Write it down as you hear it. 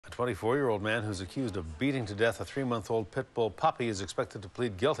24-year-old man who's accused of beating to death a 3-month-old pit bull puppy is expected to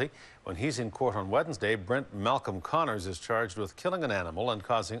plead guilty. When he's in court on Wednesday, Brent Malcolm Connors is charged with killing an animal and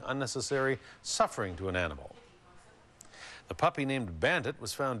causing unnecessary suffering to an animal. The puppy named Bandit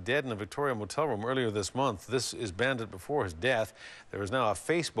was found dead in a Victoria motel room earlier this month. This is Bandit before his death. There is now a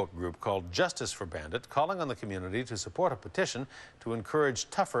Facebook group called Justice for Bandit calling on the community to support a petition to encourage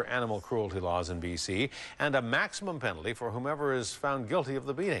tougher animal cruelty laws in BC and a maximum penalty for whomever is found guilty of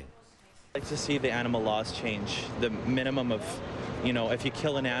the beating. I'd like to see the animal laws change. The minimum of, if you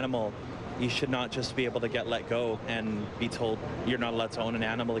kill an animal, you should not just be able to get let go and be told you're not allowed to own an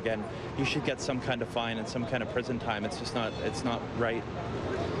animal again. You should get some kind of fine and some kind of prison time. It's not right.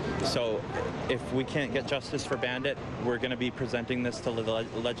 So if we can't get justice for Bandit, we're going to be presenting this to the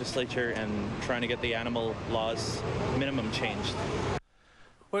legislature and trying to get the animal laws minimum changed.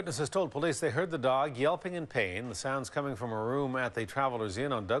 Witnesses told police they heard the dog yelping in pain, the sounds coming from a room at the Travelers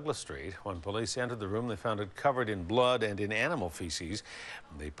Inn on Douglas Street. When police entered the room, they found it covered in blood and in animal feces.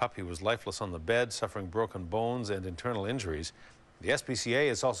 The puppy was lifeless on the bed, suffering broken bones and internal injuries. The SPCA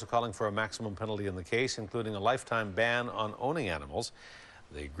is also calling for a maximum penalty in the case, including a lifetime ban on owning animals.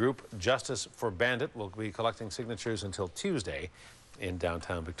 The group Justice for Bandit will be collecting signatures until Tuesday in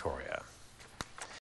downtown Victoria.